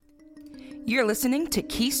You're listening to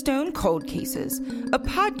Keystone Cold Cases, a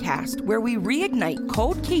podcast where we reignite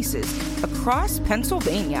cold cases across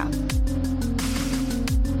Pennsylvania.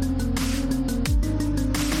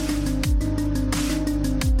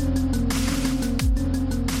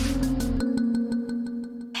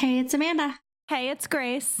 Hey, it's Amanda. Hey, it's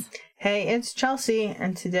Grace. Hey, it's Chelsea,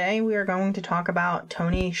 and today we are going to talk about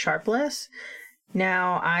Tony Sharpless.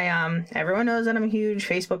 Now, everyone knows that I'm a huge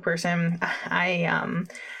Facebook person. I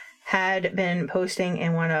had been posting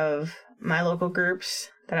in one of my local groups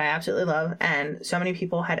that I absolutely love, and so many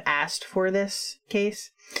people had asked for this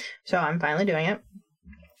case, so I'm finally doing it.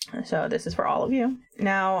 So this is for all of you.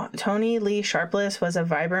 Now, Tony Lee Sharpless was a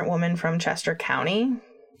vibrant woman from Chester County.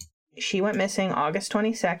 She went missing August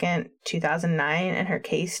 22nd, 2009, and her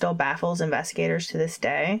case still baffles investigators to this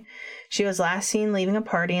day. She was last seen leaving a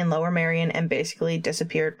party in Lower Merion and basically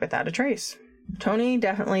disappeared without a trace. Tony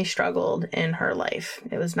definitely struggled in her life.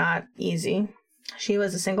 It was not easy. She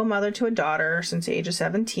was a single mother to a daughter since the age of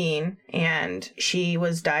 17, and she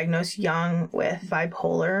was diagnosed young with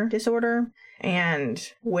bipolar disorder,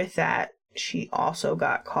 and with that, she also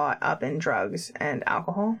got caught up in drugs and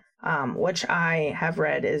alcohol. Which I have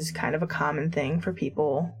read is kind of a common thing for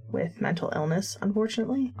people with mental illness,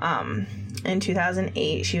 unfortunately. In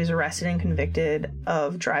 2008, she was arrested and convicted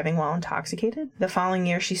of driving while intoxicated. The following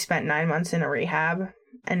year, she spent 9 months in a rehab.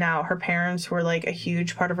 And now her parents were like a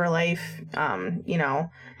huge part of her life,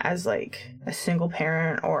 as like a single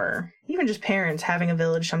parent or even just parents. Having a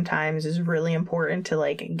village sometimes is really important to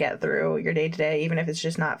like get through your day to day, even if it's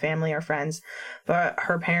just not family or friends. But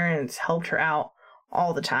her parents helped her out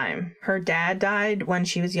all the time. Her dad died when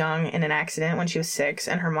she was young in an accident when she was 6,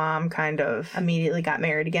 and her mom kind of immediately got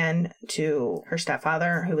married again to her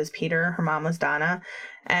stepfather, who was Peter. Her mom was Donna,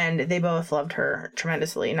 and they both loved her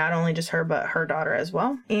tremendously, not only just her, but her daughter as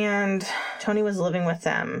well. And Tony was living with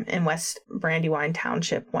them in West Brandywine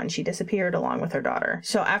Township when she disappeared along with her daughter.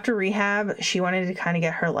 So after rehab, she wanted to kind of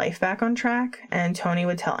get her life back on track, and Tony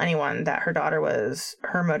would tell anyone that her daughter was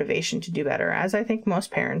her motivation to do better, as I think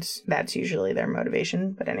most parents, that's usually their motivation,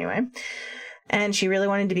 but anyway. And she really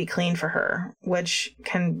wanted to be clean for her, which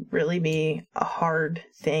can really be a hard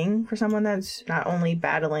thing for someone that's not only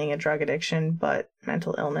battling a drug addiction, but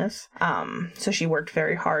mental illness. So she worked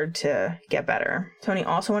very hard to get better. Tony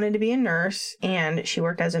also wanted to be a nurse, and she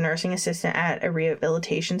worked as a nursing assistant at a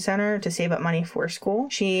rehabilitation center to save up money for school.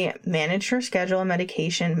 She managed her schedule and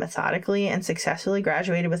medication methodically and successfully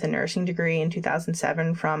graduated with a nursing degree in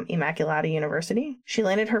 2007 from Immaculata University. She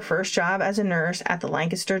landed her first job as a nurse at the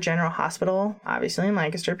Lancaster General Hospital, obviously in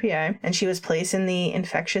Lancaster, PA, and she was placed in the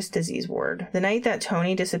infectious disease ward. The night that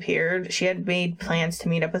Tony disappeared, she had made plans to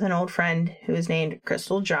meet up with an old friend who was named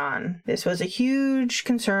Crystal John. This was a huge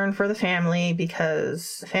concern for the family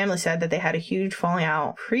because the family said that they had a huge falling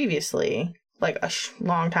out previously, like a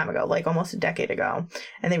long time ago, like almost a decade ago,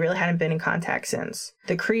 and they really hadn't been in contact since.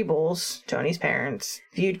 The Kriebels, Tony's parents,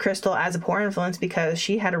 viewed Crystal as a poor influence because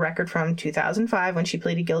she had a record from 2005 when she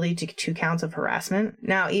pleaded guilty to 2 counts of harassment.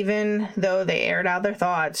 Now, even though they aired out their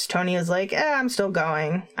thoughts, Tony was like, I'm still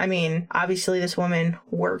going. I mean, obviously this woman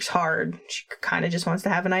works hard. She kind of just wants to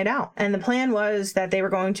have a night out. And the plan was that they were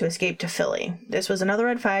going to escape to Philly. This was another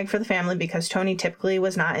red flag for the family because Tony typically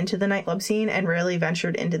was not into the nightclub scene and rarely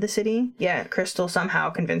ventured into the city, yet Crystal somehow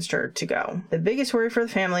convinced her to go. The biggest worry for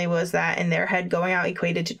the family was that in their head, going out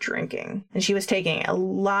equated to drinking. And she was taking a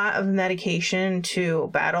lot of medication to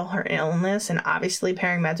battle her illness, and obviously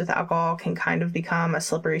pairing meds with alcohol can kind of become a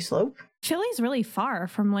slippery slope. Philly's really far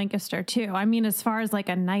from Lancaster, too. I mean, as far as like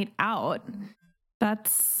a night out,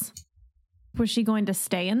 was she going to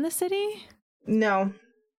stay in the city? No,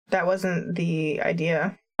 that wasn't the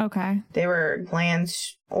idea. Okay. They were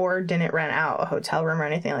plans or didn't rent out a hotel room or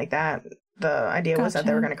anything like that. The idea was that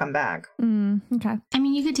they were going to come back. Okay. I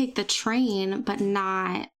mean, you could take the train, but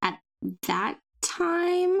not at that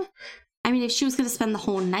time. I mean, if she was going to spend the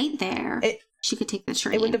whole night there, she could take the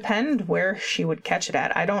train. It would depend where she would catch it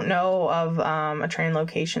at. I don't know of a train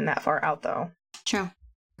location that far out, though. True.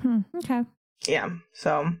 Okay. Yeah,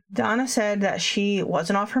 so Donna said that she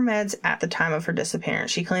wasn't off her meds at the time of her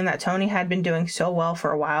disappearance. She claimed that Tony had been doing so well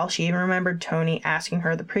for a while. She even remembered Tony asking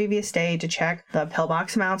her the previous day to check the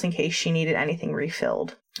pillbox amounts in case she needed anything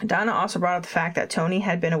refilled. Donna also brought up the fact that Tony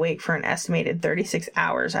had been awake for an estimated 36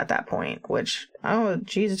 hours at that point, which, oh,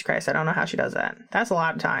 Jesus Christ, I don't know how she does that. That's a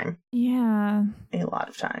lot of time. Yeah. A lot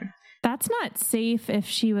of time. That's not safe if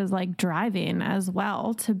she was like driving as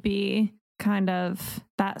well to be kind of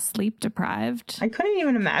that sleep deprived. I couldn't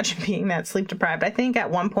even imagine being that sleep deprived. I think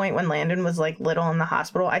at one point when Landon was like little in the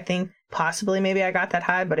hospital, I think possibly maybe I got that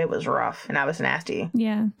high, but it was rough and I was nasty.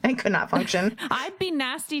 Yeah. I could not function. I'd be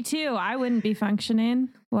nasty too. I wouldn't be functioning.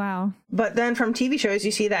 Wow. But then from TV shows,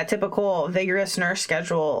 you see that typical vigorous nurse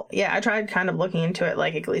schedule. Yeah, I tried kind of looking into it,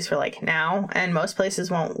 like at least for like now, and most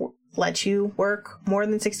places won't let you work more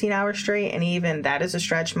than 16 hours straight, and even that is a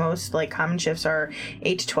stretch. Most like common shifts are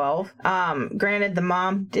 8 to 12. Granted, the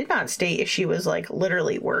mom did not state if she was like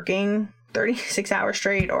literally working 36 hours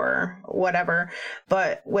straight or whatever,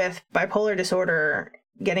 but with bipolar disorder,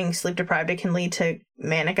 getting sleep deprived, it can lead to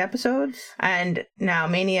manic episodes. And now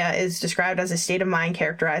mania is described as a state of mind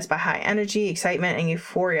characterized by high energy, excitement, and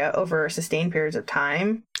euphoria over sustained periods of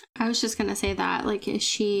time. I was just gonna say that, like, is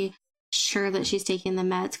she sure that she's taking the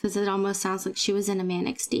meds? Because it almost sounds like she was in a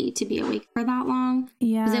manic state to be awake for that long.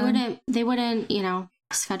 Yeah. They wouldn't, you know,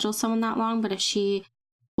 schedule someone that long. But if she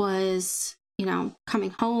was, you know, coming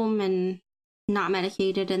home and not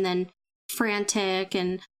medicated and then frantic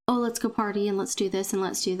and, oh, let's go party and let's do this and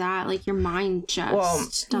let's do that, like, your mind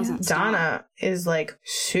just doesn't stop. Donna is like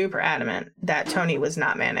super adamant that Toni was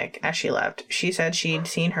not manic as she left. She said she'd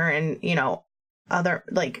seen her in, you know, other,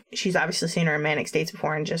 like, she's obviously seen her in manic states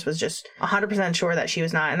before and was just 100% sure that she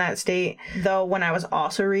was not in that state. Though when I was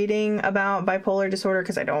also reading about bipolar disorder,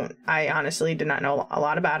 because I honestly did not know a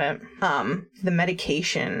lot about it, the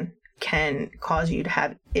medication can cause you to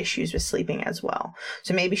have issues with sleeping as well.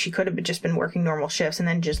 So maybe she could have just been working normal shifts and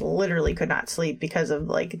then just literally could not sleep because of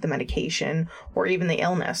like the medication or even the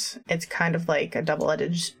illness. It's kind of like a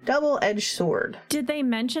double-edged sword. Did they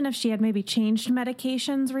mention if she had maybe changed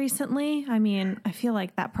medications recently? I mean, I feel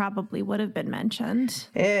like that probably would have been mentioned.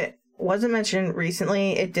 It wasn't mentioned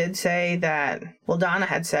recently. It did say that, well, Donna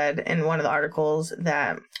had said in one of the articles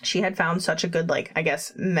that she had found such a good, like, I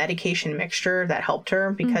guess, medication mixture that helped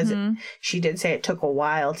her, because she did say it took a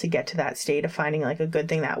while to get to that state of finding like a good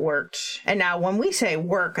thing that worked. And now when we say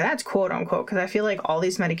work, that's quote unquote, because I feel like all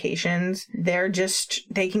these medications,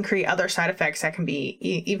 they can create other side effects that can be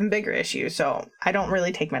even bigger issues. So I don't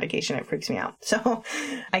really take medication. It freaks me out. So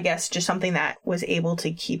I guess just something that was able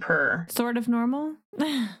to keep her sort of normal.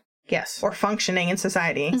 Yes, or functioning in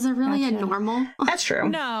society. Is it really a normal? That's true.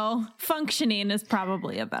 No, functioning is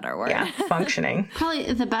probably a better word. Yeah, functioning.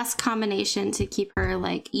 Probably the best combination to keep her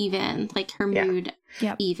like even, like her mood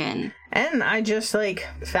even. And I just like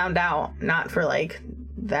found out, not for like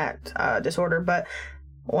that disorder, but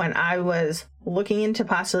when I was looking into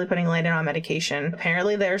possibly putting Landon on medication,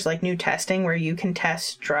 apparently there's like new testing where you can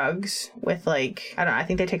test drugs with like, I don't know, I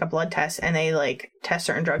think they take a blood test and they like test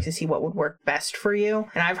certain drugs to see what would work best for you.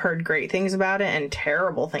 And I've heard great things about it and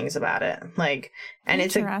terrible things about it. Like, and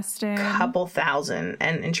it's a couple thousand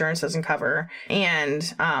and insurance doesn't cover.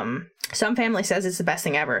 And some family says it's the best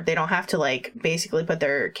thing ever. They don't have to like basically put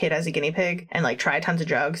their kid as a guinea pig and like try tons of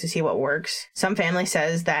drugs to see what works. Some family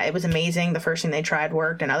says that it was amazing. The first thing they tried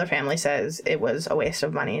worked, and other family says it was a waste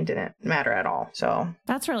of money and didn't matter at all. So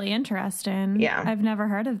that's really interesting. Yeah. I've never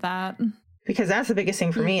heard of that. Because that's the biggest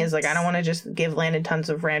thing for me is like, I don't want to just give Landon tons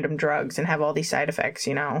of random drugs and have all these side effects,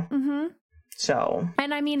 you know? Mm-hmm. So.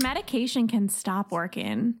 And I mean, medication can stop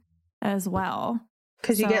working as well.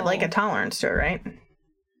 Because you get like a tolerance to it, right?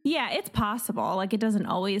 Yeah, it's possible. Like, it doesn't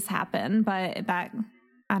always happen, but that,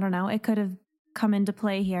 I don't know, it could have come into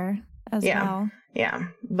play here as well. Yeah,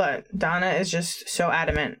 but Donna is just so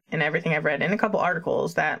adamant in everything I've read in a couple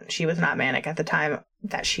articles that she was not manic at the time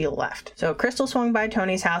that she left. So Crystal swung by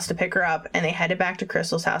Toni's house to pick her up, and they headed back to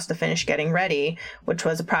Crystal's house to finish getting ready, which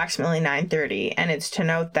was approximately 9:30. And it's to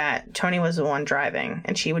note that Toni was the one driving,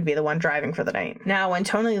 and she would be the one driving for the night. Now, when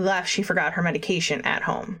Toni left, she forgot her medication at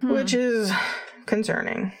home, which is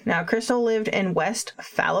concerning. Now, Crystal lived in West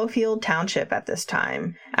Fallowfield Township at this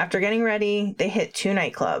time. After getting ready, they hit 2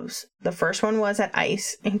 nightclubs. The first one was at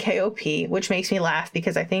Ice in KOP, which makes me laugh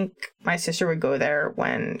because I think my sister would go there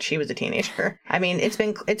when she was a teenager. I mean,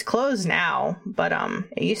 it's closed now, but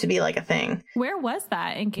it used to be like a thing. Where was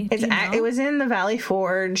that in KOP? It was in the Valley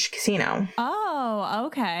Forge Casino. Oh,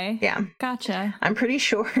 okay. Yeah. Gotcha. I'm pretty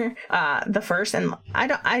sure the first, and I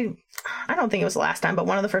don't think it was the last time, but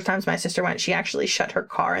one of the first times my sister went, she actually shut her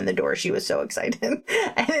car in the door. She was so excited.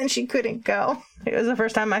 And then she couldn't go. It was the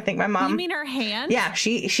first time I think my mom... You mean her hand? Yeah,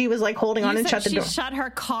 she was like holding on and shut the door. She shut her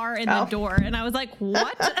car in the door, and I was like,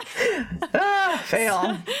 what?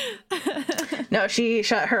 Fail. No, she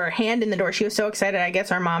shut her hand in the door. She was so excited. I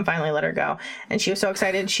guess our mom finally let her go. And she was so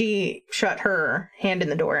excited, she shut her hand in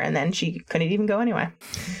the door, and then she couldn't even go anyway.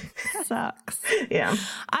 Sucks. Yeah.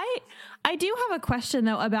 I do have a question,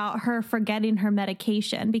 though, about her forgetting her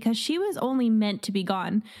medication, because she was only meant to be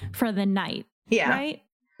gone for the night. Yeah. Right?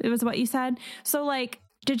 It was what you said. So, like,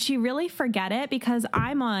 did she really forget it? Because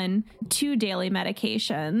I'm on 2 daily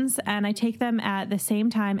medications and I take them at the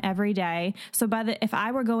same time every day. So if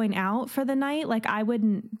I were going out for the night, like, I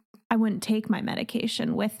wouldn't take my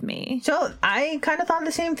medication with me. So I kind of thought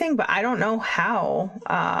the same thing, but I don't know how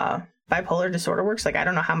bipolar disorder works. Like, I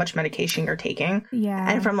don't know how much medication you're taking. Yeah.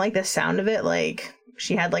 And from like the sound of it, like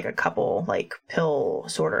she had like a couple like pill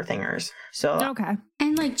sort of thingers. So okay.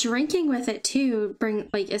 And like drinking with it too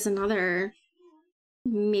is another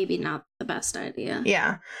maybe not the best idea.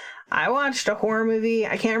 Yeah. I watched a horror movie.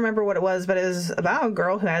 I can't remember what it was, but it was about a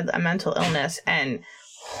girl who had a mental illness, and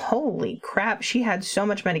holy crap, she had so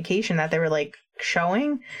much medication that they were like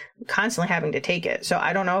showing constantly having to take it. So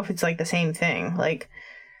I don't know if it's like the same thing. Like,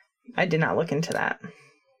 I did not look into that.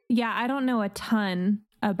 Yeah, I don't know a ton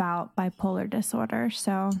about bipolar disorder,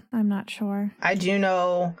 so I'm not sure. I do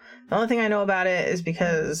know, the only thing I know about it is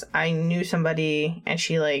because I knew somebody and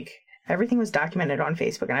she like, everything was documented on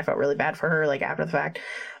Facebook and I felt really bad for her like after the fact.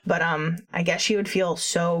 But I guess she would feel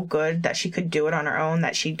so good that she could do it on her own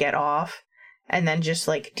that she'd get off and then just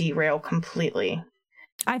like derail completely.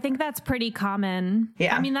 I think that's pretty common.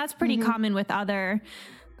 Yeah. I mean, that's pretty common with other,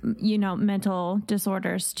 mental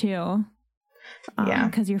disorders too. Yeah.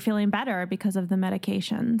 Because you're feeling better because of the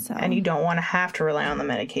medication. So. And you don't want to have to rely on the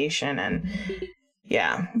medication. And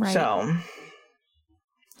yeah. Right. So,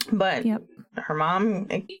 but Yep. her mom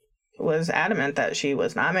was adamant that she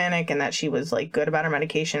was not manic and that she was like good about her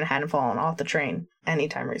medication and hadn't fallen off the train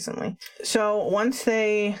anytime recently. So once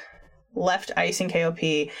they left ICE and KOP,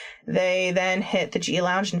 they then hit the G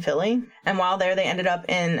Lounge in Philly. And while there, they ended up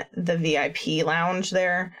in the VIP lounge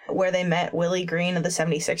there, where they met Willie Green of the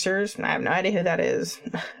 76ers. And I have no idea who that is,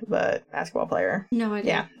 but basketball player. No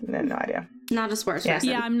idea. Yeah, no idea. Not a sports Yeah. person.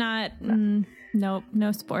 Yeah, I'm not. Nope,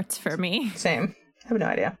 no sports for me. Same. I have no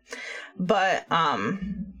idea. But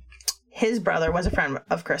his brother was a friend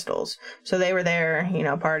of Crystal's. So they were there,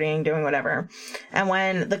 partying, doing whatever. And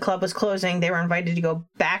when the club was closing, they were invited to go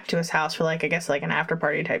back to his house for like, I guess like an after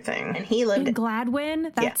party type thing. And he lived in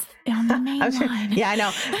Gladwin. That's on the main line. Yeah, I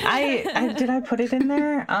know. I did I put it in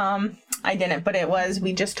there? I didn't, but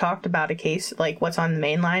we just talked about a case, like what's on the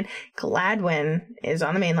main line. Gladwin is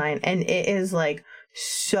on the main line and it is like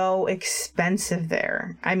so expensive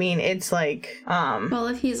there. I mean, it's like, well,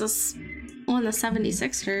 if he's on the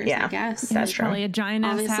 76ers, yeah, I guess. That's true. Probably a giant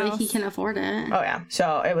ass Obviously, house. he can afford it. Oh, yeah.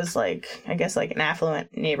 So it was like, I guess like an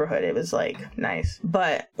affluent neighborhood. It was like nice.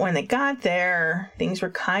 But when they got there, things were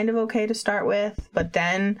kind of okay to start with. But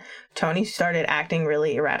then Toni started acting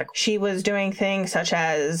really erratic. She was doing things such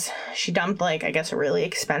as she dumped like, I guess, a really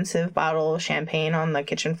expensive bottle of champagne on the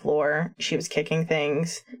kitchen floor. She was kicking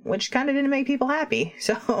things, which kind of didn't make people happy.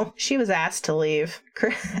 So she was asked to leave,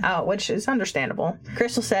 which is understandable.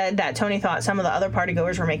 Crystal said that Toni thought some of the other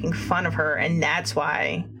partygoers were making fun of her, and that's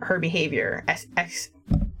why her behavior escalated?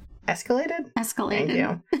 Escalated. Thank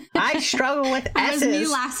you. I struggle with S's. That was me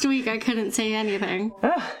last week. I couldn't say anything.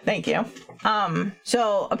 Oh, thank you.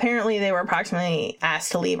 So apparently they were approximately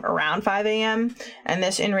asked to leave around 5 a.m. and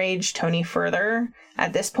this enraged Toni further.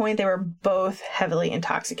 At this point, they were both heavily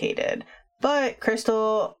intoxicated, but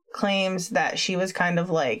Crystal claims that she was kind of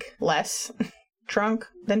like less drunk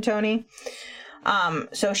than Toni.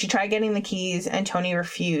 So she tried getting the keys and Toni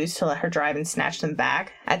refused to let her drive and snatched them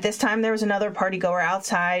back. At this time, there was another party goer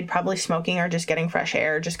outside, probably smoking or just getting fresh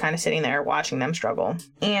air, just kind of sitting there watching them struggle.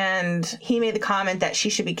 And he made the comment that she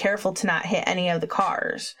should be careful to not hit any of the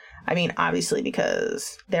cars. I mean, obviously,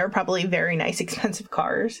 because they're probably very nice, expensive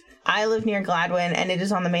cars. I live near Gladwin, and it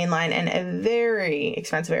is on the main line and a very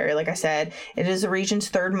expensive area. Like I said, it is the region's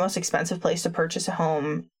third most expensive place to purchase a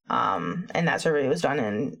home. And that survey was done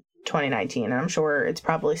in 2019, and I'm sure it's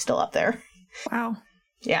probably still up there. Wow.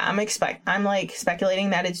 Yeah, I'm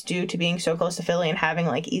speculating that it's due to being so close to Philly and having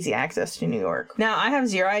like easy access to New York. Now, I have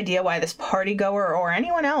zero idea why this party goer or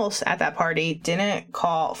anyone else at that party didn't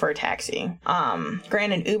call for a taxi.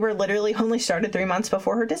 Granted, Uber literally only started 3 months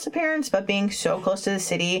before her disappearance, but being so close to the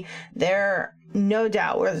city, there no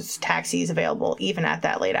doubt was taxis available even at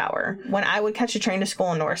that late hour. When I would catch a train to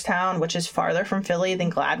school in Norristown, which is farther from Philly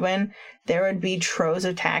than Gladwin, there would be troves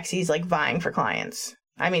of taxis like vying for clients.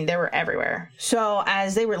 I mean, they were everywhere. So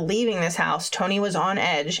as they were leaving this house, Toni was on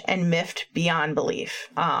edge and miffed beyond belief.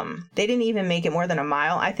 They didn't even make it more than a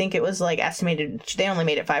mile. I think it was like estimated, they only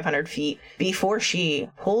made it 500 feet before she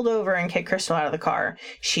pulled over and kicked Crystal out of the car.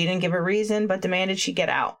 She didn't give a reason, but demanded she get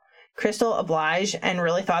out. Crystal obliged and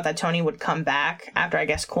really thought that Tony would come back after, I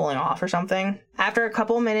guess, cooling off or something. After a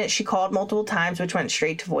couple of minutes, she called multiple times, which went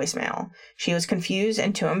straight to voicemail. She was confused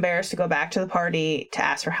and too embarrassed to go back to the party to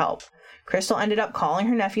ask for help. Crystal ended up calling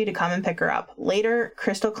her nephew to come and pick her up. Later,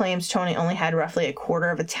 Crystal claims Tony only had roughly a quarter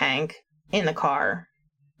of a tank in the car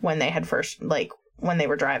when they had when they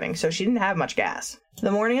were driving, so she didn't have much gas.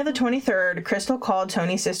 The morning of the 23rd, Crystal called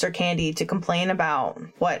Tony's sister Candy to complain about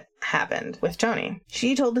what happened with Tony.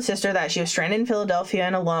 She told the sister that she was stranded in Philadelphia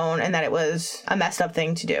and alone and that it was a messed up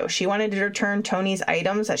thing to do. She wanted to return Tony's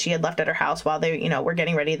items that she had left at her house while they, were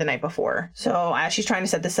getting ready the night before. So as she's trying to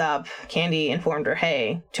set this up, Candy informed her,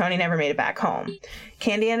 hey, Tony never made it back home.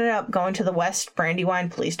 Candy ended up going to the West Brandywine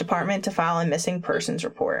Police Department to file a missing persons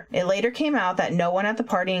report. It later came out that no one at the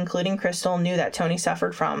party, including Crystal, knew that Tony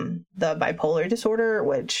suffered from the bipolar disorder,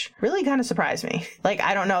 which really kind of surprised me.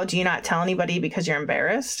 I don't know, do you not tell anybody because you're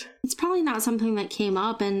embarrassed? It's probably not something that came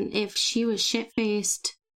up, and if she was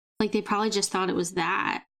shit-faced, they probably just thought it was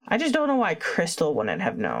that. I just don't know why Crystal wouldn't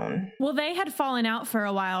have known. Well, they had fallen out for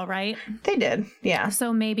a while, right? They did, yeah.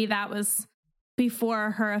 So maybe that was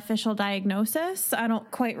before her official diagnosis. I don't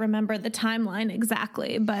quite remember the timeline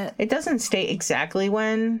exactly, but... It doesn't state exactly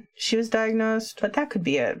when she was diagnosed, but that could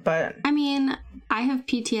be it, but... I mean, I have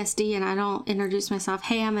PTSD and I don't introduce myself,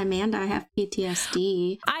 hey, I'm Amanda, I have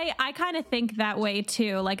PTSD. I kind of think that way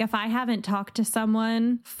too. If I haven't talked to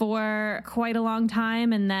someone for quite a long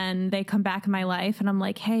time and then they come back in my life and I'm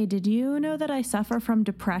like, hey, did you know that I suffer from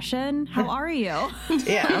depression? How are you?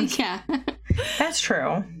 Yeah. Yeah. That's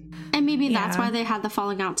true. And maybe that's why they had the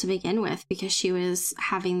falling out to begin with, because she was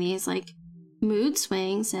having these mood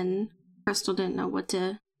swings and Crystal didn't know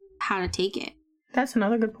how to take it. That's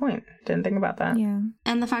another good point. Didn't think about that. Yeah.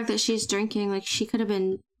 And the fact that she's drinking, she could have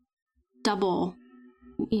been double,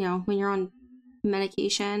 when you're on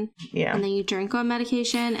medication. Yeah. And then you drink on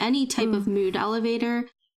medication, any type of mood elevator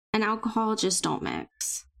and alcohol just don't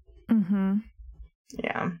mix. Mm-hmm.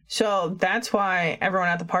 Yeah. So that's why everyone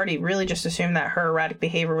at the party really just assumed that her erratic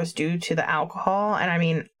behavior was due to the alcohol. And I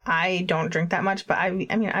mean, I don't drink that much, but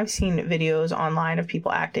I've seen videos online of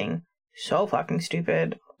people acting so fucking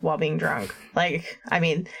stupid while being drunk.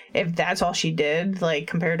 If that's all she did,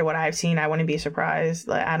 compared to what I've seen, I wouldn't be surprised.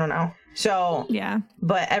 I don't know. So, yeah.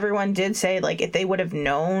 But everyone did say, if they would have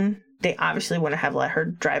known, they obviously wouldn't have let her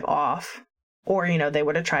drive off. Or, they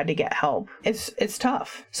would have tried to get help. It's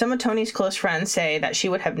tough. Some of Tony's close friends say that she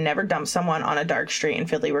would have never dumped someone on a dark street in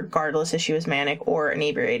Philly, regardless if she was manic or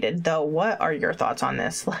inebriated. Though, what are your thoughts on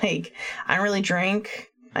this? I don't really drink,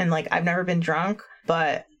 and, I've never been drunk,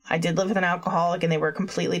 but I did live with an alcoholic, and they were a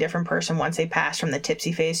completely different person once they passed from the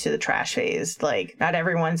tipsy phase to the trash phase. Not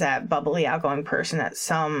everyone's that bubbly, outgoing person that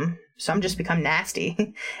some just become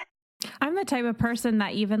nasty. I'm the type of person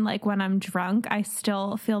that even when I'm drunk, I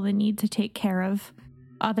still feel the need to take care of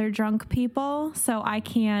other drunk people. So I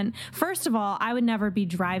can't, first of all, I would never be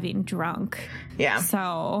driving drunk. Yeah.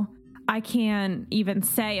 So I can't even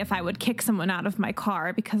say if I would kick someone out of my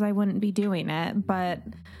car because I wouldn't be doing it. But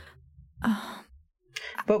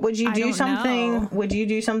would you do something? Know. Would you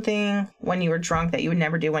do something when you were drunk that you would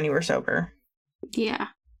never do when you were sober? Yeah.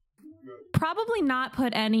 Probably not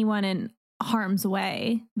put anyone in harm's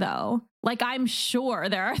way, though. I'm sure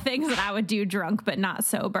there are things that I would do drunk but not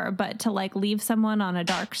sober, but to leave someone on a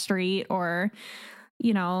dark street or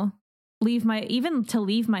leave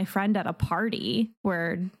my friend at a party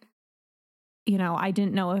where I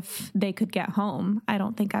didn't know if they could get home, I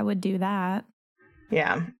don't think I would do that.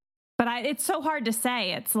 Yeah, but it's so hard to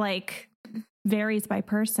say. It's varies by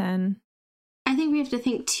person. I think we have to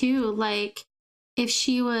think too,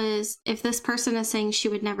 if this person is saying she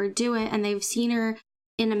would never do it and they've seen her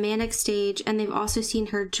in a manic stage and they've also seen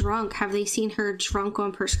her drunk, have they seen her drunk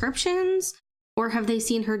on prescriptions or have they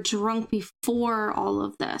seen her drunk before all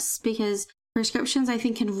of this? Because prescriptions, I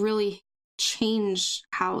think, can really change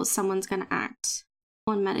how someone's going to act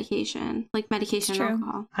on medication, medication and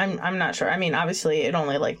alcohol. I'm not sure. I mean, obviously it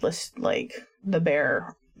only lists the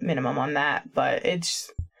bare minimum on that, but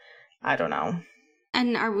I don't know.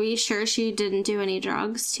 And are we sure she didn't do any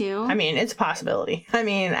drugs too? I mean, it's a possibility. I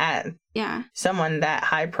mean, someone that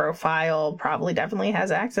high profile probably definitely has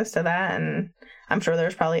access to that. And I'm sure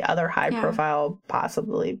there's probably other high profile,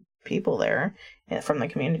 possibly people there from the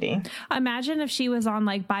community. Imagine if she was on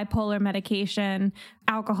bipolar medication,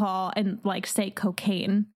 alcohol, and say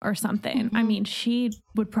cocaine or something. Mm-hmm. I mean, she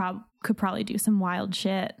would could probably do some wild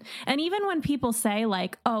shit. And even when people say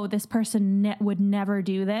oh, this person would never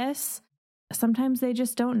do this, sometimes they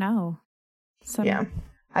just don't know. Yeah.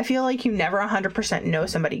 I feel you never 100% know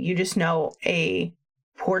somebody. You just know a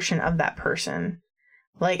portion of that person.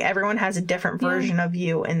 Like, everyone has a different version of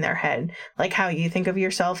you in their head. Like, how you think of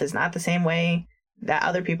yourself is not the same way that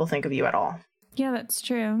other people think of you at all. Yeah, that's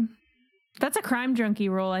true. That's a crime junkie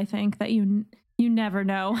rule, I think, that you never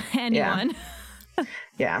know anyone.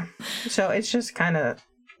 Yeah. So it's just kind of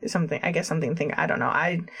something, I don't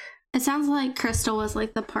know. It sounds like Crystal was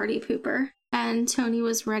like the party pooper and Tony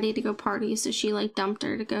was ready to go party, so she like dumped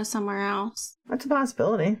her to go somewhere else. That's a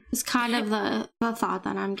possibility. It's kind of the thought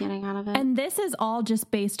that I'm getting out of it. And this is all just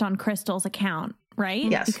based on Crystal's account, right?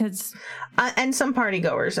 Yes. Because and some party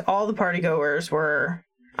goers, all the party goers were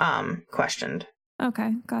questioned.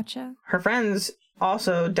 Okay, gotcha. Her friends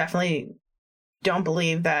also definitely don't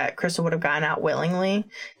believe that Crystal would have gotten out willingly.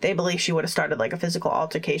 They believe she would have started like a physical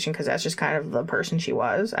altercation because that's just kind of the person she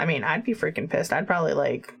was. I mean, I'd be freaking pissed. I'd probably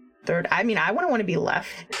like I wouldn't want to be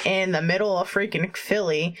left in the middle of freaking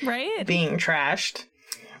Philly, right, being trashed.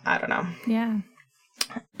 I don't know. Yeah.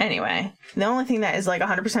 Anyway, the only thing that is like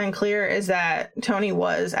 100% clear is that Tony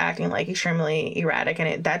was acting like extremely erratic,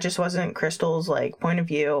 and that just wasn't Crystal's like point of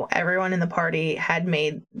view. Everyone in the party had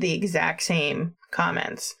made the exact same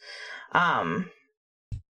comments.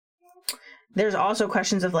 There's also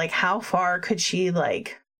questions of like, how far could she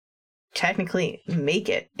like technically make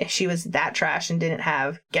it if she was that trash and didn't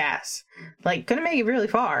have gas? Like, couldn't make it really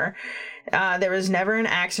far. There was never an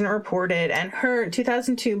accident reported, and her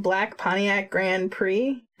 2002 black Pontiac Grand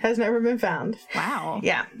Prix has never been found. Wow.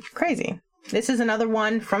 Yeah, crazy. This is another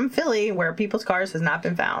one from Philly where people's cars has not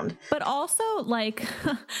been found. But also, like,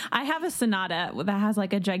 I have a Sonata that has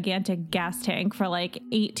like a gigantic gas tank for like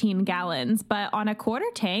 18 gallons, but on a quarter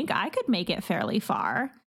tank, I could make it fairly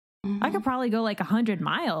far. Mm-hmm. I could probably go like 100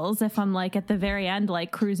 miles if I'm like at the very end,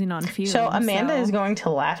 like cruising on fumes. So Amanda is going to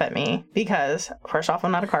laugh at me because, first off,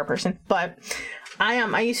 I'm not a car person, but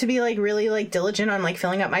I used to be like really like diligent on like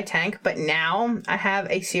filling up my tank, but now I have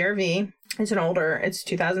a CRV. It's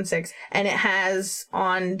 2006, and it has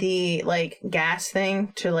on the like gas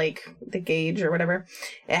thing to like the gauge or whatever,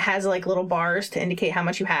 it has like little bars to indicate how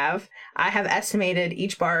much you have. I have estimated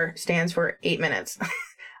each bar stands for 8 minutes.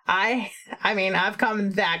 I mean, I've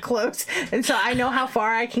come that close, and so I know how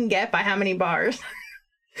far I can get by how many bars.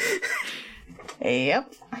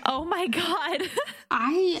 Yep. Oh my God.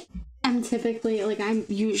 I'm typically like, I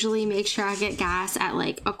usually make sure I get gas at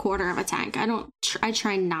like a quarter of a tank. I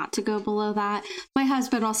try not to go below that. My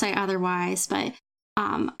husband will say otherwise, but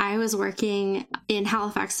I was working in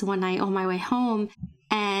Halifax one night on my way home,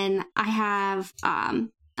 and I had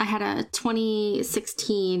a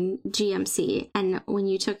 2016 GMC, and when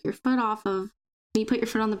you put your foot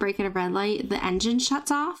on the brake at a red light, the engine shuts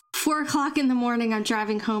off. 4:00 in the morning, I'm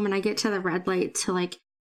driving home and I get to the red light to like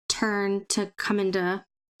turn to come into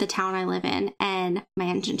the town I live in, and my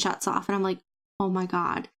engine shuts off, and I'm like, oh my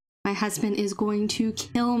God, my husband is going to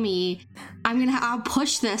kill me. I'll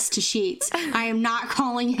push this to Sheets. I am not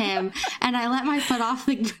calling him. And I let my foot off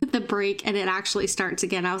the brake, and it actually starts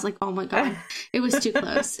again. I was like, oh my God, it was too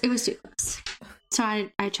close. It was too close. So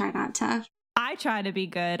I try not to. I try to be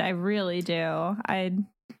good. I really do. I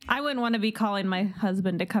wouldn't want to be calling my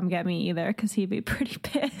husband to come get me either, because he'd be pretty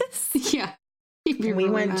pissed. Yeah. We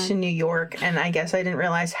went to New York, and I guess I didn't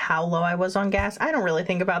realize how low I was on gas. I don't really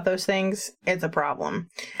think about those things. It's a problem.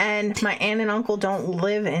 And my aunt and uncle don't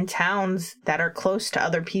live in towns that are close to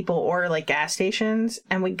other people or like gas stations.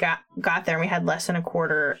 And we got there and we had less than a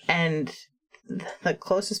quarter, and the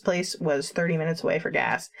closest place was 30 minutes away for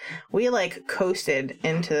gas. We like coasted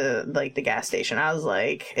into like the gas station. I was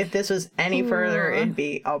like, if this was any further, it'd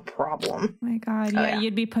be a problem. My God. Yeah,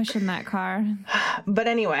 you'd be pushing that car. But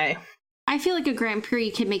anyway, I feel like a Grand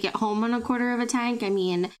Prix could make it home on a quarter of a tank. I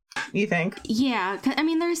mean, you think? Yeah. I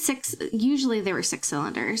mean, usually there were 6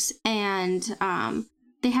 cylinders, and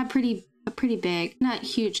they had a pretty big, not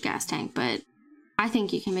huge gas tank, but I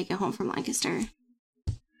think you can make it home from Lancaster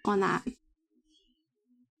on that.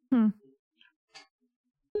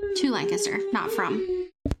 To Lancaster, not from.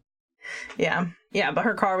 Yeah, but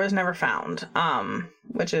her car was never found,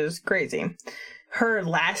 which is crazy. Her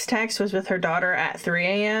last text was with her daughter at 3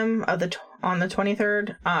 a.m. on the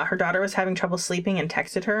 23rd. Her daughter was having trouble sleeping and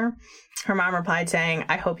texted her. Her mom replied saying,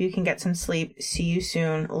 "I hope you can get some sleep. See you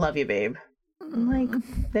soon. Love you, babe." Like,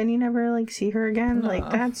 then you never like see her again. No. Like,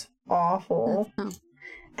 that's awful.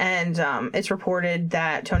 And it's reported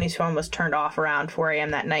that Tony's phone was turned off around 4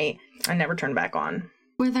 a.m. that night and never turned back on.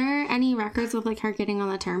 Were there any records of like her getting on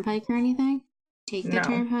the turnpike or anything? Take the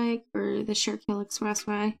turnpike or the Schuylkill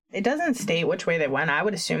Expressway? It doesn't state which way they went. I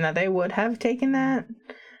would assume that they would have taken that.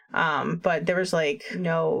 But there was like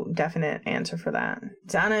no definite answer for that.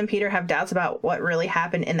 Donna and Peter have doubts about what really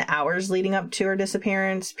happened in the hours leading up to her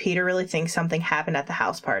disappearance. Peter really thinks something happened at the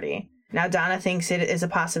house party. Now, Donna thinks it is a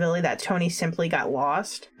possibility that Tony simply got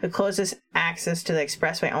lost. The closest access to the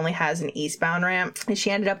expressway only has an eastbound ramp, and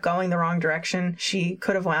she ended up going the wrong direction. She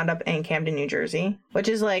could have wound up in Camden, New Jersey, which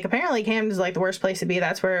is like, apparently Camden's like the worst place to be.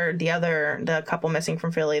 That's where the couple missing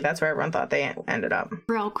from Philly, that's where everyone thought they ended up.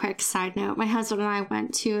 Real quick side note, my husband and I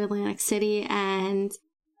went to Atlantic City, and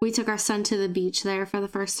we took our son to the beach there for the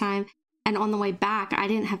first time. And on the way back, I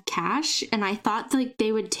didn't have cash, and I thought like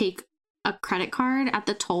they would take a credit card at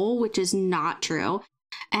the toll, which is not true.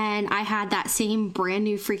 And I had that same brand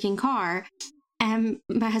new freaking car, and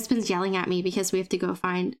my husband's yelling at me because we have to go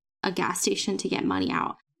find a gas station to get money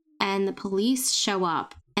out. And the police show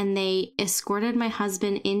up, and they escorted my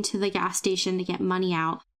husband into the gas station to get money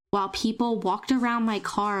out, while people walked around my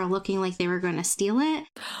car looking like they were going to steal it.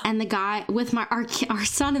 And the guy with our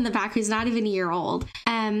son in the back, who's not even a year old,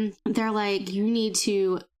 they're like, you need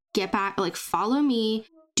to get back, like, follow me.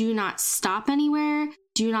 Do not stop anywhere.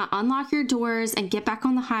 Do not unlock your doors, and get back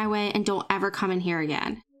on the highway, and don't ever come in here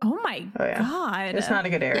again. Oh my God. It's not a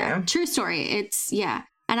good area. Yeah, true story.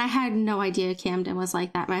 And I had no idea Camden was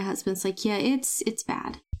like that. My husband's like, yeah, it's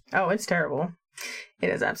bad. Oh, it's terrible. It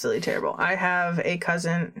is absolutely terrible. I have a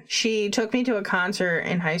cousin. She took me to a concert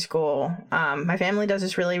in high school. My family does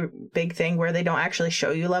this really big thing where they don't actually show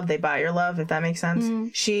you love. They buy your love, if that makes sense. Mm-hmm.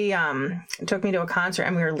 She took me to a concert,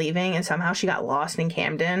 and we were leaving, and somehow she got lost in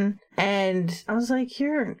Camden. And I was like,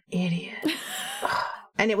 you're an idiot.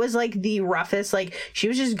 And it was like the roughest, like she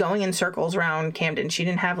was just going in circles around Camden. She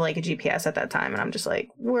didn't have like a GPS at that time. And I'm just like,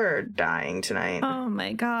 we're dying tonight. Oh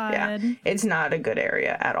my God. Yeah, it's not a good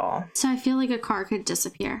area at all. So I feel like a car could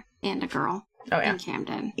disappear and a girl in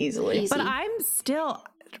Camden. Easily. Easy. But I'm still,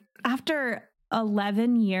 after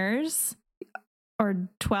 11 years or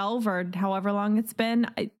 12 or however long it's been,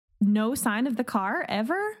 no sign of the car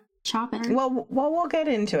ever? Shopping. Well, we'll get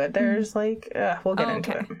into it. There's we'll get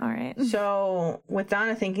into it. All right. So with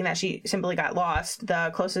Donna thinking that she simply got lost,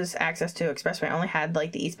 the closest access to expressway only had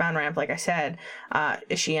like the eastbound ramp. Like I said,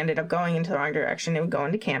 she ended up going into the wrong direction. It would go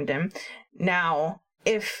into Camden. Now,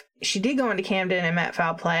 if she did go into Camden and met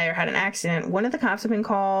foul play or had an accident, wouldn't the cops have been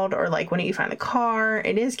called? Or like, wouldn't you find the car?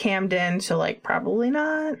 It is Camden, so like probably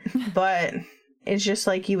not. But it's just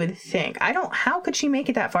like you would think. How could she make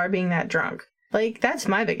it that far being that drunk? Like, that's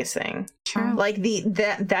my biggest thing. True. Like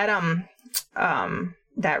that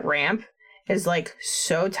ramp is like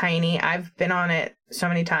so tiny. I've been on it so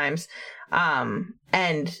many times.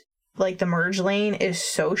 And like the merge lane is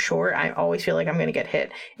so short. I always feel like I'm going to get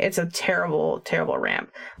hit. It's a terrible, terrible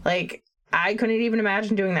ramp. Like, I couldn't even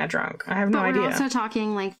imagine doing that drunk. I have no idea. But we're also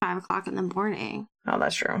talking like 5 o'clock in the morning. Oh,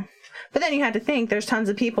 that's true. But then you had to think there's tons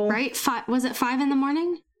of people. Right? Was it 5 in the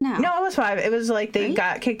morning? No, it was 5. It was like they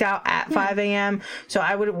got kicked out at 5 a.m. So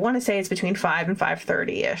I would want to say it's between 5 and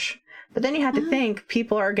 5:30-ish. But then you have to think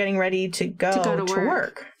people are getting ready to go to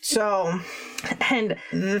work. So, and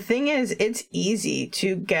the thing is, it's easy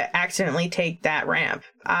to accidentally take that ramp.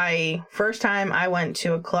 First time I went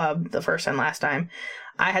to a club, the first and last time,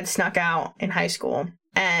 I had snuck out in high school.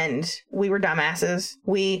 And we were dumbasses.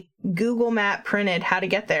 We Google Map printed how to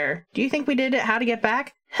get there. Do you think we did it how to get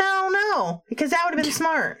back? Hell no, because that would have been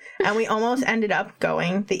smart. And we almost ended up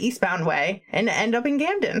going the eastbound way and end up in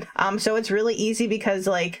Camden. So it's really easy because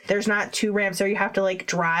like there's not 2 ramps there. You have to like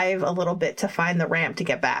drive a little bit to find the ramp to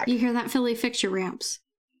get back. You hear that, Philly? Fix your ramps.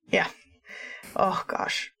 Yeah. Oh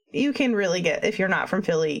gosh. You can really if you're not from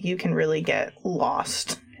Philly, you can really get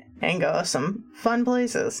lost and go some fun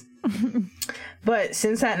places. But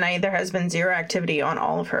since that night, there has been zero activity on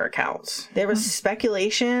all of her accounts. There was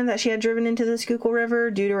speculation that she had driven into the Schuylkill River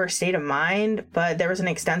due to her state of mind, but there was an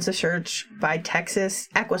extensive search by Texas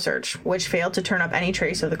EquiSearch, which failed to turn up any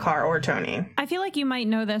trace of the car or Tony. I feel like you might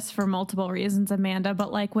know this for multiple reasons, Amanda,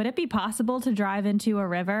 but like, would it be possible to drive into a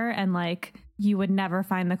river and like you would never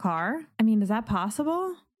find the car? I mean, is that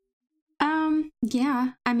possible? Yeah.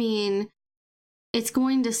 I mean, it's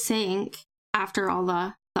going to sink after all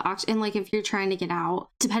the oxygen. And like if you're trying to get out,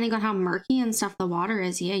 depending on how murky and stuff the water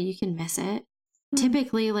is, yeah, you can miss it.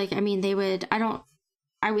 Typically, like, I mean,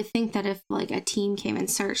 I would think that if like a team came and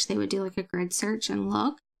searched, they would do like a grid search and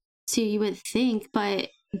look. So you would think, but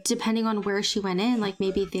depending on where she went in, like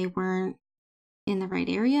maybe they weren't in the right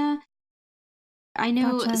area. I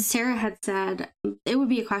know Gotcha. Sarah had said, it would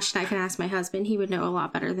be a question I can ask my husband. He would know a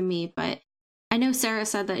lot better than me, but I know Sarah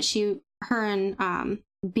said that her and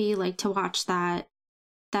B like to watch that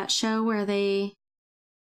show where they,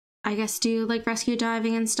 I guess, do like rescue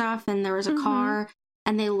diving and stuff. And there was a car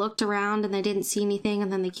and they looked around and they didn't see anything.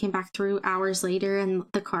 And then they came back through hours later and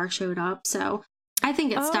the car showed up. So I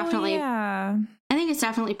think it's definitely, I think it's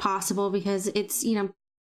definitely possible because it's,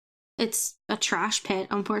 it's a trash pit,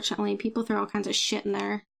 unfortunately. People throw all kinds of shit in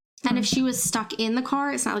there. And if she was stuck in the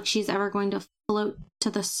car, it's not like she's ever going to float to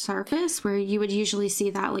the surface, where you would usually see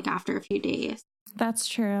that like after a few days. That's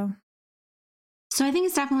true. So I think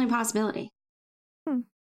it's definitely a possibility.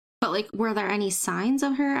 But like, were there any signs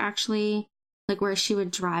of her actually, like where she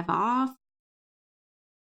would drive off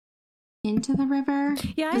into the river?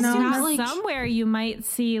 Yeah, I assume somewhere you might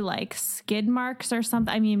see like skid marks or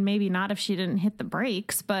something. I mean, maybe not if she didn't hit the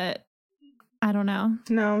brakes, but I don't know.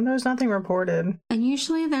 No, there's nothing reported. And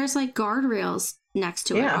usually there's like guardrails next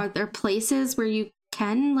to it. Are there places where you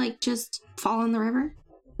can like just fall in the river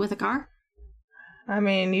with a car? I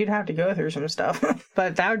mean, you'd have to go through some stuff,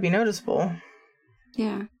 but that would be noticeable.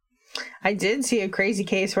 Yeah. I did see a crazy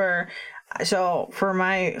case where, so for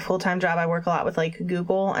my full-time job, I work a lot with like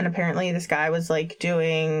Google, and apparently this guy was like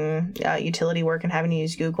doing utility work and having to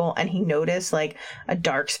use Google, and he noticed like a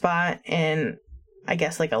dark spot in, I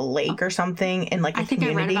guess, like a lake or something in like a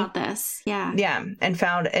community. I read about this. Yeah. Yeah. And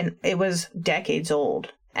found, and it was decades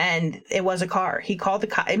old. And it was a car. He called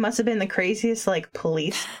the it must have been the craziest like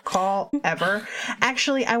police call ever.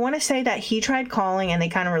 Actually, I want to say that he tried calling and they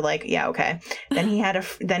kind of were like, yeah, okay. Then he had a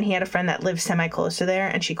friend that lived semi close to there,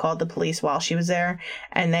 and she called the police while she was there,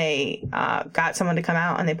 and they got someone to come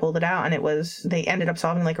out, and they pulled it out, and they ended up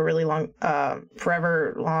solving like a really long,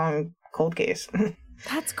 forever long cold case.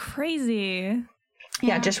 That's crazy.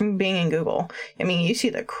 Yeah, just from being in Google. I mean, you see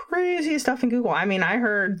the craziest stuff in Google. I mean, I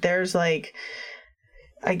heard there's like,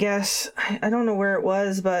 I guess, I don't know where it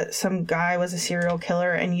was, but some guy was a serial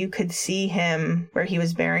killer, and you could see him where he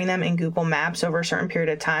was burying them in Google Maps over a certain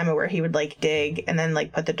period of time, or where he would like dig and then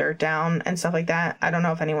like put the dirt down and stuff like that. I don't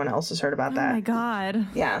know if anyone else has heard about that. Oh my God.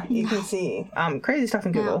 Yeah, you can see crazy stuff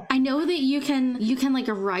in Google. I know that you can like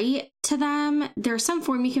write to them. There's some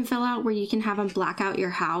form you can fill out where you can have them black out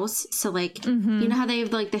your house. So like, you know how they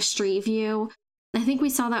have like the street view? I think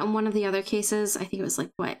we saw that in one of the other cases. I think it was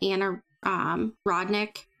like Anna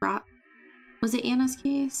Rodnick. Was it Anna's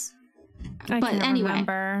case? But anyway,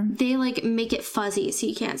 remember. They like make it fuzzy so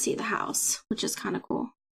you can't see the house, which is kind of cool.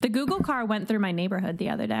 The Google car went through my neighborhood the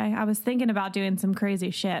other day. I was thinking about doing some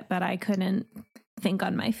crazy shit, but I couldn't think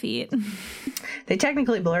on my feet. They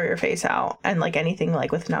technically blur your face out, and like anything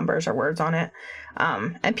like with numbers or words on it.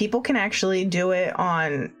 And people can actually do it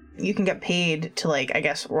on, you can get paid to like, I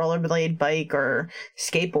guess, rollerblade, bike, or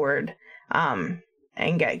skateboard,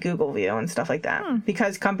 and get Google View and stuff like that.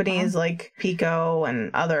 Because companies like Pico and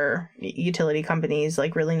other utility companies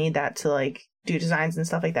like really need that to like do designs and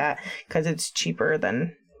stuff like that, because it's cheaper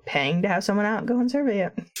than paying to have someone out and go and survey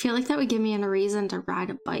it. I feel like that would give me a reason to ride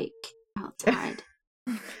a bike outside.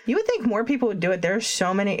 You would think more people would do it. There's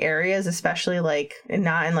so many areas, especially like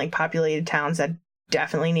not in like populated towns, that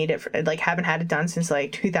definitely need it for, like haven't had it done since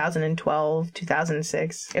like 2012,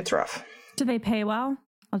 2006. It's rough. Do they pay well?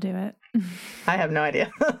 I'll do it. I have no idea.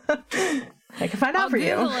 I can find out for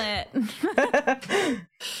you. Google it.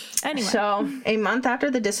 Anyway. So, a month after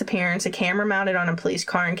the disappearance, a camera mounted on a police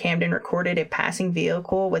car in Camden recorded a passing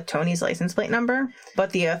vehicle with Tony's license plate number,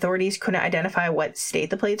 but the authorities couldn't identify what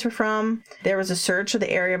state the plates were from. There was a search of the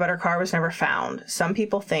area, but her car was never found. Some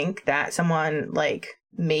people think that someone, like,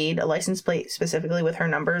 made a license plate specifically with her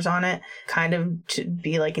numbers on it, kind of to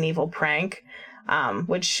be like an evil prank.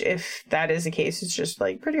 Which, if that is the case, it's just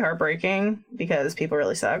like pretty heartbreaking because people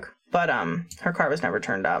really suck. But her car was never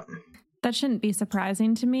turned up. That shouldn't be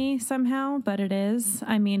surprising to me somehow, but it is.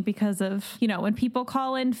 I mean, because of, you know, when people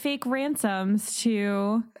call in fake ransoms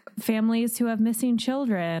to families who have missing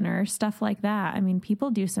children or stuff like that. I mean,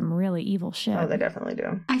 people do some really evil shit. Oh, they definitely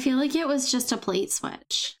do. I feel like it was just a plate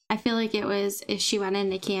switch. I feel like it was, if she went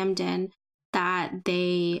into Camden, that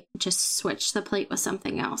they just switched the plate with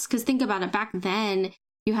something else. Because think about it, back then,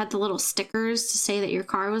 you had the little stickers to say that your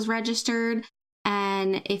car was registered.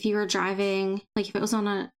 And if you were driving, like if it was on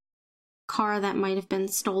a car that might have been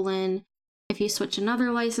stolen, if you switch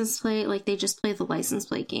another license plate, like they just play the license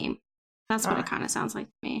plate game. That's what it kind of sounds like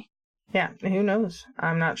to me. Yeah, who knows?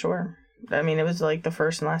 I'm not sure. I mean, it was like the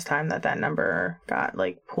first and last time that number got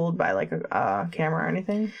like pulled by like a camera or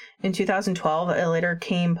anything. In 2012, a letter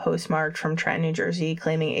came postmarked from Trenton, New Jersey,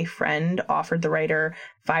 claiming a friend offered the writer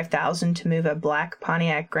 $5,000 to move a black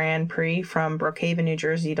Pontiac Grand Prix from Brookhaven, New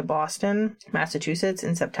Jersey to Boston, Massachusetts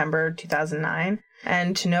in September 2009.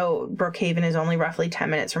 And to note, Brookhaven is only roughly 10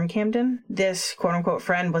 minutes from Camden. This quote-unquote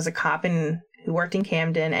friend was a cop who worked in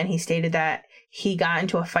Camden, and he stated that he got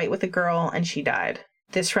into a fight with a girl and she died.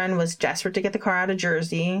 This friend was desperate to get the car out of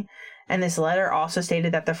Jersey, and this letter also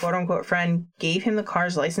stated that the quote-unquote friend gave him the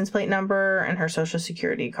car's license plate number and her social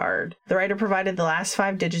security card. The writer provided the last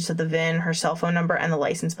 5 digits of the VIN, her cell phone number, and the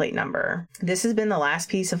license plate number. This has been the last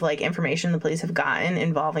piece of, information the police have gotten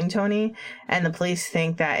involving Tony, and the police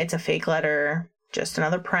think that it's a fake letter, just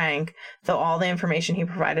another prank, though all the information he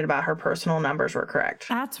provided about her personal numbers were correct.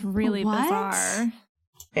 That's really bizarre.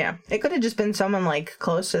 Yeah, it could have just been someone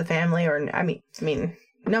close to the family, or I mean,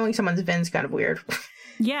 knowing someone's VIN's kind of weird.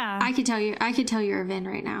 Yeah, I could tell your VIN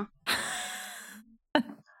right now.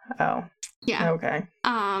 Oh, yeah, okay.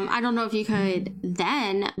 I don't know if you could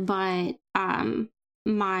then, but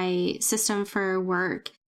my system for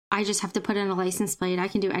work, I just have to put in a license plate. I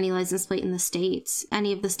can do any license plate in the states,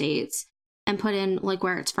 any of the states, and put in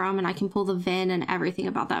where it's from, and I can pull the VIN and everything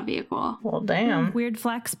about that vehicle. Well, damn. Weird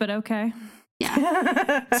flex, but okay.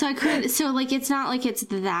 Yeah. So I could, it's not like it's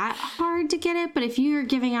that hard to get it, but if you're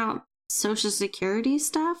giving out social security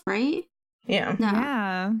stuff, right? Yeah. No.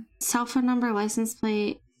 Yeah. Cell phone number, license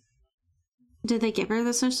plate. Did they give her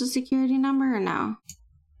the social security number or no?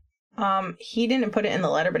 He didn't put it in the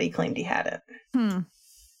letter, but he claimed he had it.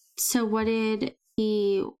 So what did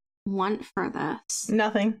he want for this?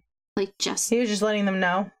 Nothing. He was just letting them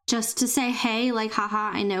know. Just to say, hey,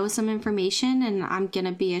 haha, I know some information and I'm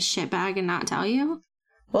gonna be a shitbag and not tell you?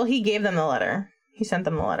 Well, he gave them the letter. He sent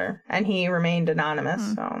them the letter. And he remained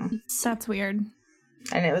anonymous. That's weird.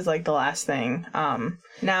 And it was the last thing.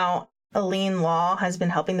 Now, Aline Law has been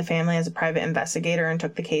helping the family as a private investigator and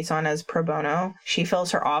took the case on as pro bono. She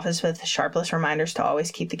fills her office with sharpless reminders to always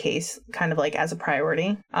keep the case kind of as a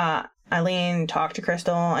priority. Eileen talked to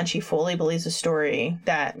Crystal, and she fully believes the story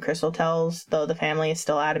that Crystal tells, though the family is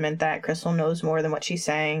still adamant that Crystal knows more than what she's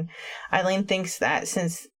saying. Eileen thinks that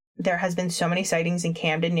since there has been so many sightings in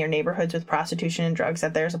Camden near neighborhoods with prostitution and drugs,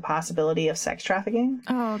 that there's a possibility of sex trafficking.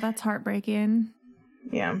 Oh, that's heartbreaking.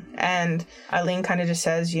 Yeah. And Eileen kind of just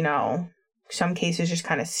says, some cases just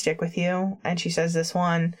kind of stick with you. And she says this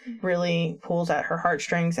one really pulls at her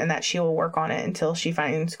heartstrings, and that she will work on it until she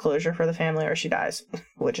finds closure for the family or she dies,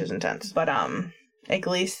 which is intense. But at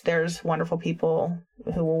least there's wonderful people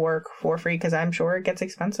who will work for free, because I'm sure it gets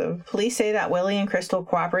expensive. Police say that Willie and Crystal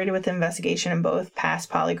cooperated with the investigation and both passed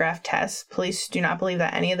polygraph tests. Police do not believe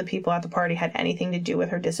that any of the people at the party had anything to do with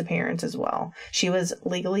her disappearance as well. She was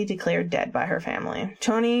legally declared dead by her family.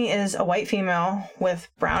 Toni is a white female with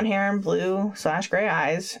brown hair and blue/gray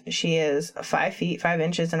eyes. She is 5 feet 5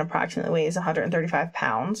 inches and approximately weighs 135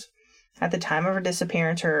 pounds. At the time of her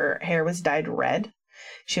disappearance, her hair was dyed red.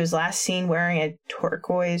 She was last seen wearing a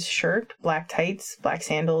turquoise shirt, black tights, black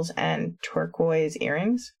sandals, and turquoise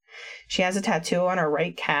earrings. She has a tattoo on her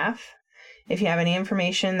right calf. If you have any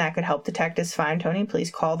information that could help detectives find Toni,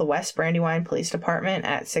 please call the West Brandywine Police Department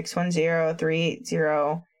at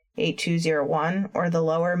 610-380-8201 or the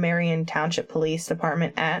Lower Merion Township Police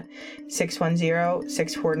Department at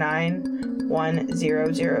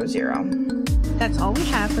 610-649-1000. That's all we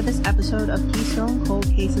have for this episode of Keystone Cold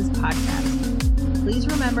Cases podcast. Please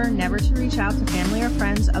remember never to reach out to family or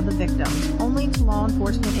friends of the victims, only to law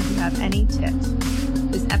enforcement if you have any tips.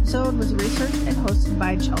 This episode was researched and hosted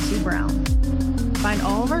by Chelsea Brown. Find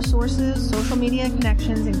all of our sources, social media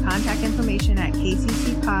connections, and contact information at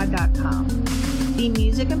kccpod.com. Theme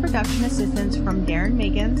music and production assistance from Darren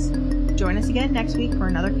Makins. Join us again next week for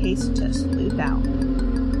another case to sleuth out.